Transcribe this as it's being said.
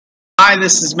Hi,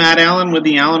 this is Matt Allen with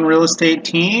the Allen Real Estate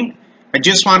team. I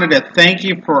just wanted to thank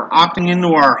you for opting into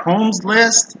our homes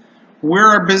list.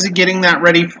 We're busy getting that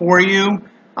ready for you.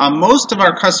 Most of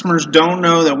our customers don't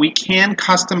know that we can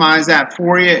customize that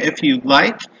for you if you'd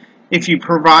like. If you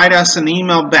provide us an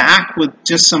email back with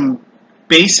just some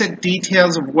basic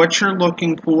details of what you're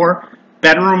looking for,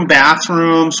 bedroom,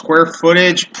 bathroom, square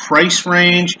footage, price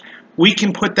range, we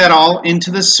can put that all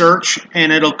into the search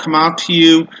and it'll come out to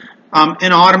you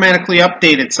and automatically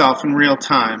update itself in real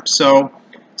time. So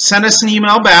send us an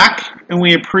email back, and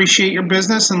we appreciate your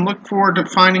business and look forward to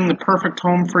finding the perfect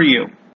home for you.